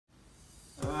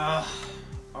I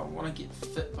want to get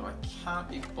fit, but I can't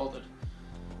be bothered.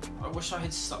 I wish I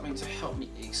had something to help me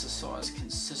exercise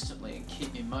consistently and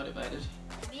keep me motivated.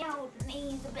 My old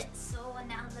knee's a bit sore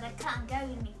now that I can't go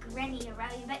to my granny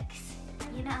aerobics.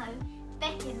 You know,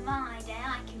 back in my day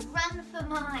I could run for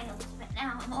miles, but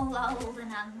now I'm all old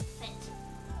and unfit.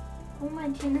 All my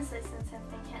tennis lessons have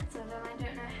been cancelled and I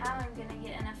don't know how I'm going to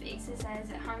get enough exercise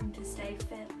at home to stay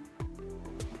fit.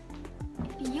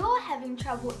 If you're having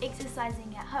trouble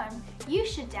exercising at home, you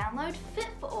should download Fit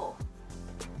for All.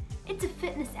 It's a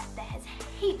fitness app that has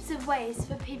heaps of ways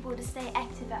for people to stay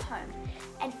active at home,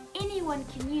 and anyone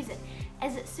can use it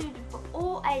as it's suited for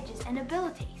all ages and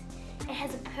abilities. It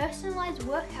has a personalised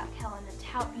workout calendar to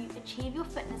help you achieve your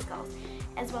fitness goals,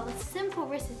 as well as simple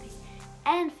recipes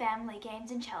and family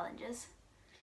games and challenges.